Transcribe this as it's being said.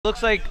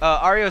Looks like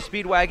Ario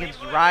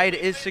Speedwagon's ride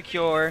is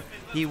secure.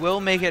 He will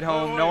make it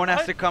home. No one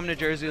has to come to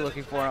Jersey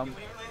looking for him.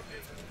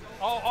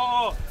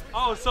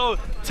 So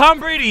Tom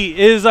Brady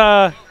is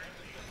Tom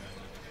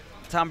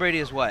Brady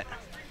is what?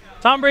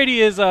 Tom Brady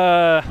is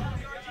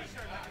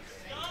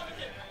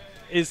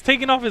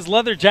taking off his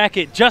leather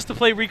jacket just to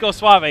play Rico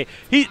Suave.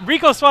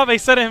 Rico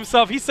Suave said it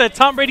himself. He said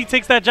Tom Brady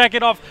takes that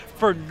jacket off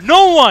for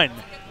no one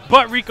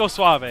but Rico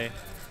Suave.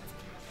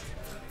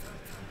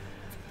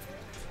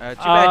 Too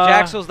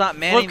bad Jaxel's not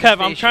manning Look, the Kev,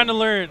 station. I'm trying to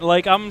learn.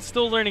 Like, I'm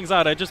still learning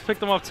Zod. I just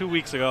picked him up 2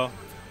 weeks ago.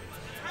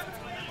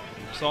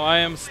 So I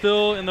am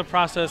still in the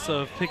process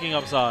of picking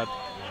up Zod.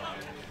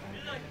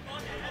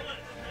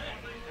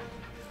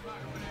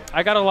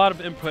 I got a lot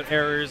of input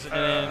errors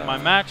in my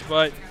match,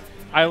 but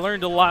I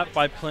learned a lot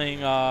by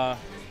playing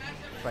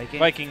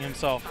Viking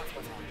himself.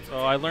 So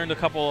I learned a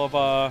couple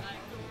of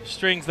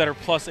strings that are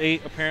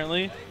 +8,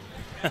 apparently.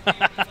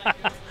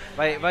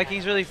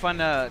 Viking's really fun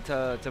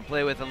to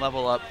play with and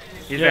level up.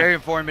 He's very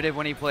informative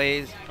when he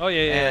plays. Oh,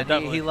 yeah,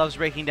 and he loves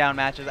breaking down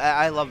matches.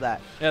 I love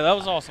that. Yeah, that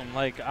was awesome.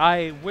 Like,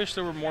 I wish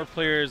there were more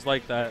players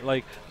like that.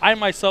 Like, I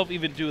myself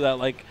even do that.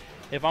 Like,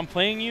 if I'm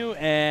playing you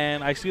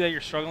and I see that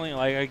you're struggling,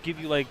 like, I give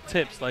you, like,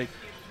 tips. Like,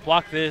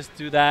 block this,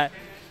 do that.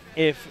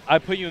 If I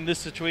put you in this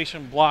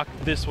situation, block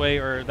this way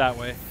or that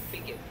way.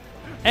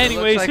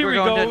 Anyways, like here we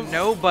go. To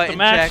no button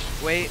check.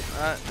 Wait,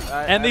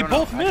 and they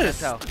both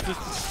missed.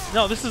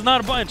 No, this is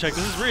not a button check.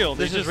 This is real.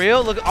 This is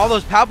real? Look at all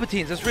those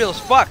Palpatines. That's real as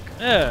fuck.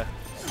 Yeah.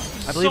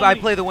 I believe I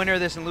play the winner of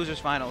this in Losers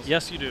Finals.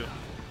 Yes, you do.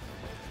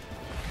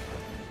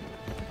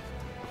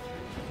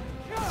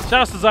 Shout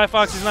out to Zy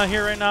Fox. He's not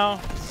here right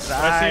now.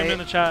 I see him in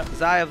the chat.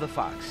 Zy of the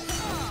Fox.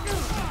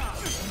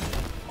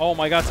 Oh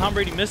my god, Tom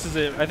Brady misses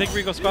it. I think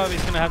Rico Suave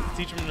is going to have to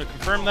teach him to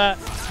confirm that.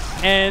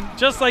 And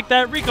just like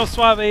that, Rico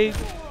Suave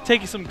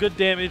taking some good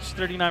damage,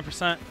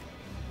 39%.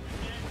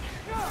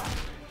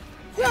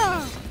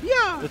 Yeah.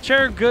 The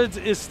Chair of Goods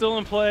is still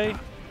in play.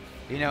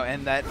 You know,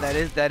 and that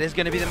is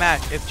going to be the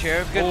match. If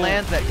Chair of Good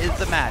lands, that is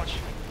the match.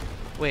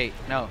 Wait,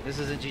 no, this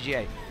isn't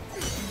GGA.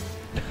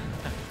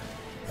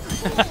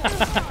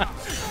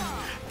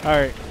 All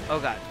right. Oh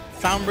god.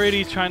 Tom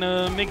Brady trying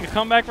to make a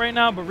comeback right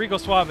now, but Rico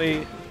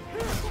Suave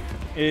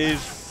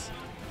is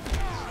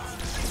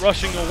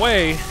rushing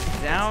away.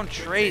 Down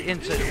trait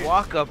into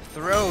walk-up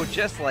throw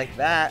just like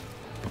that.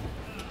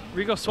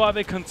 Rico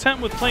Suave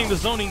content with playing the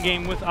zoning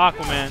game with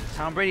Aquaman.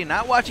 Tom Brady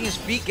not watching his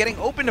feet, getting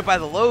opened by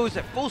the lows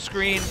at full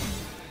screen.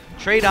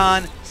 Trade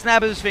on,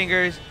 snap of his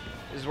fingers.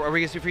 Are we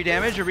going to see free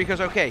damage or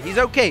Rico's okay? He's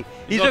okay.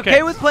 He's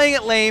okay with playing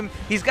it lame.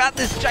 He's got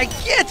this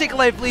gigantic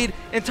life lead,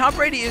 and Tom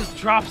Brady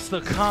drops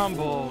the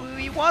combo.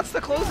 He wants to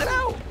close it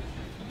out.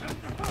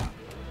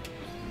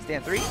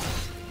 Stand 3.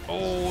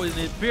 Oh, and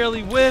it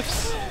barely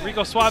whiffs.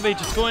 Rico Suave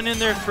just going in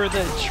there for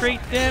the trait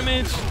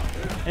damage.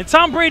 And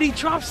Tom Brady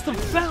drops the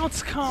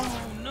bounce combo.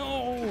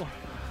 No.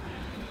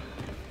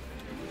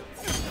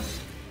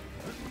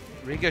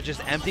 Rico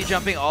just empty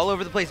jumping all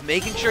over the place,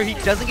 making sure he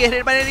doesn't get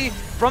hit by any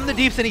from the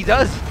deeps, and he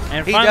does.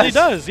 And finally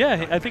does.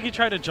 Yeah, I think he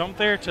tried to jump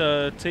there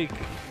to take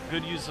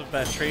good use of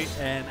that trait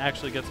and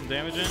actually get some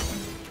damage in.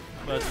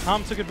 But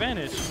Tom took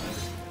advantage.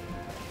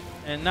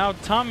 And now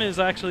Tom is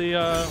actually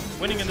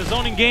winning in the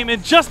zoning game.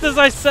 And just as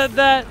I said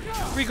that,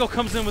 Rico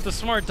comes in with a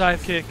smart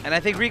dive kick. And I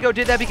think Rico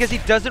did that because he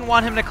doesn't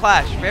want him to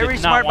clash. Very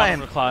smart by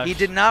him. He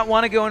did not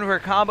want to go into her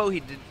combo.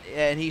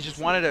 And he just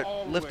wanted to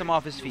lift him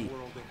off his feet.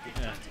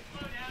 Yeah.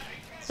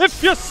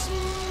 If you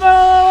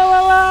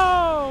smell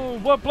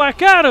what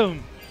Black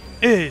Adam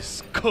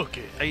is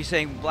cooking. Are you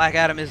saying Black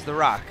Adam is The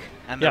Rock?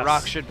 And The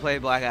Rock should play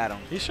Black Adam?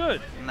 He should.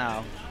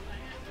 No.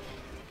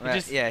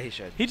 Yeah, he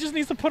should. He just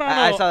needs to put on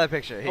I saw that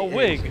picture. A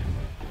wig.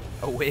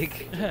 A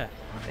wig? Yeah.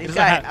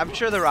 I'm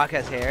sure The Rock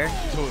has hair.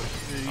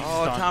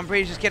 Oh, Tom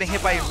Brady's just getting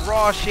hit by a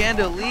raw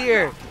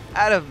chandelier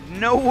out of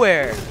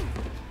nowhere.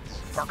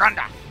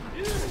 Gorgonda.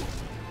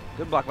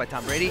 Good block by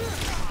Tom Brady.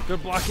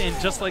 Good block, and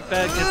just like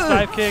that, gets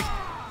dive kick.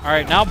 All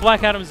right, now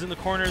Black Adam's in the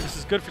corner. This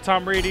is good for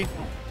Tom Brady.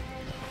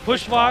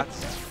 Push block.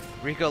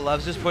 Rico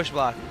loves his push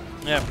block.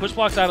 Yeah, push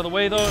block's out of the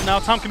way, though. Now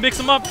Tom can mix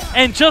him up,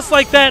 and just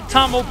like that,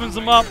 Tom opens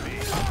him up.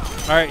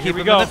 All right, here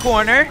we go. In the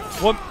corner.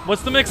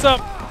 What's the mix-up?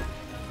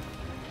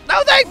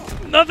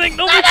 Nothing. Nothing.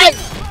 No mix-up.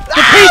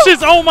 The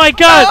patience. Oh, my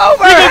God.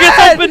 Rico gets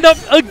opened up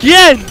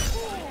again.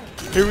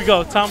 Here we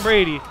go. Tom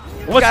Brady.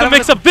 What's the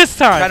mix-up this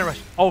time?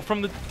 Oh,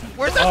 from the...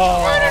 Where's the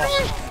Trident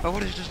Rush? Oh,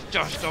 what is this?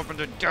 Just open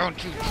the down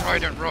 2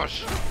 Trident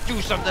Rush.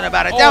 Do something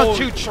about it. Down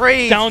 2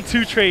 trades. Down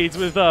 2 trades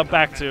with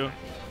back 2.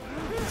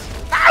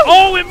 Ow!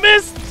 Oh, it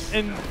missed.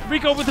 And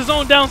Rico with his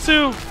own down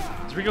 2.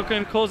 Is Rico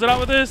going to close it out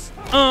with this?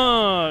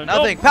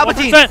 Nothing. Nope,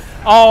 Palpatine.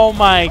 Oh,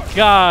 my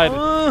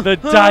God. The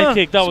dive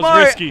kick. That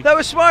was risky. That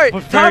was smart.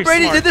 Tom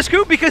Brady did the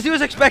scoop because he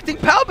was expecting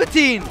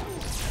Palpatine.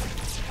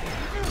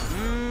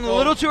 A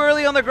little too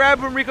early on the grab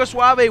from Rico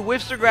Suave.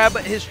 Whiffs the grab,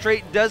 but his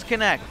trait does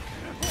connect.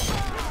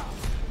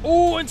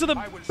 Oh, into the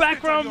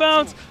background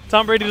bounce.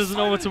 Tom Brady doesn't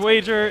know what to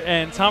wager,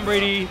 and Tom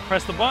Brady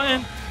pressed the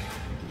button.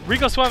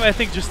 Rico Suave, I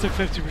think, just took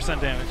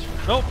 50% damage.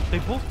 Nope, they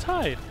both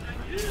tied.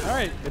 All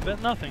right, they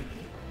bet nothing.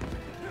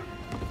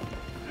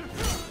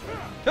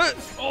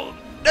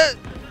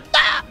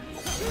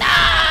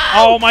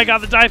 Oh my god,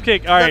 the dive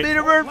kick. All right.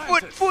 Leader burn,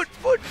 foot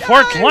dive.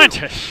 For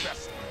Atlantis.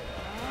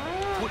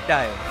 Foot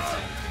dive.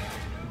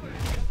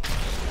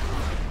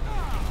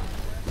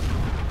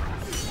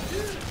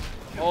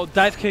 Oh,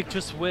 dive kick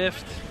just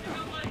whiffed.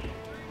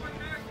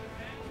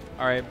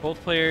 All right,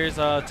 both players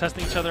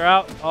testing each other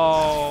out.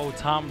 Oh,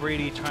 Tom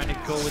Brady trying to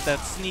go with that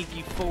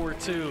sneaky forward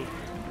two.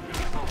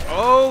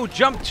 Oh,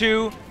 jump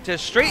two to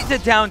straight to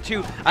down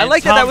two. I And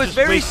like Tom that. That was just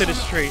very wasted it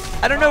straight.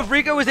 I don't know if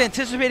Rico was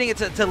anticipating it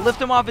to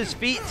lift him off his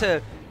feet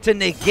to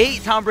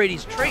negate Tom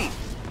Brady's trait.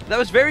 That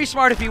was very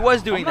smart if he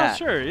was doing I'm not that.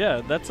 sure.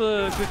 Yeah, that's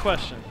a good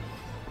question.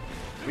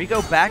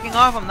 Rico backing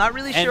off. I'm not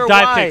really And sure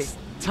dive why. kicks.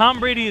 Tom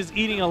Brady is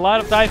eating a lot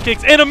of dive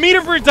kicks and a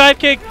meter bird dive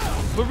kick,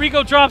 but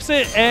Rico drops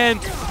it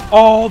and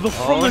from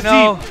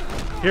the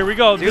deep. Here we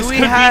go. This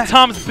could be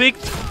Tom's big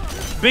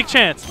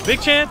chance.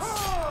 Big chance.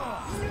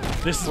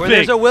 This is Where big.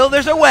 there's a will,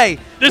 there's a way.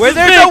 This Where is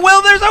there's big. a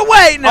will, there's a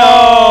way. No,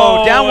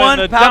 Oh, down one,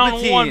 and the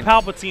Palpatine. down one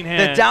Palpatine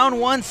hand. The down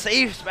one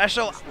save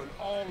special.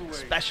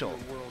 Special.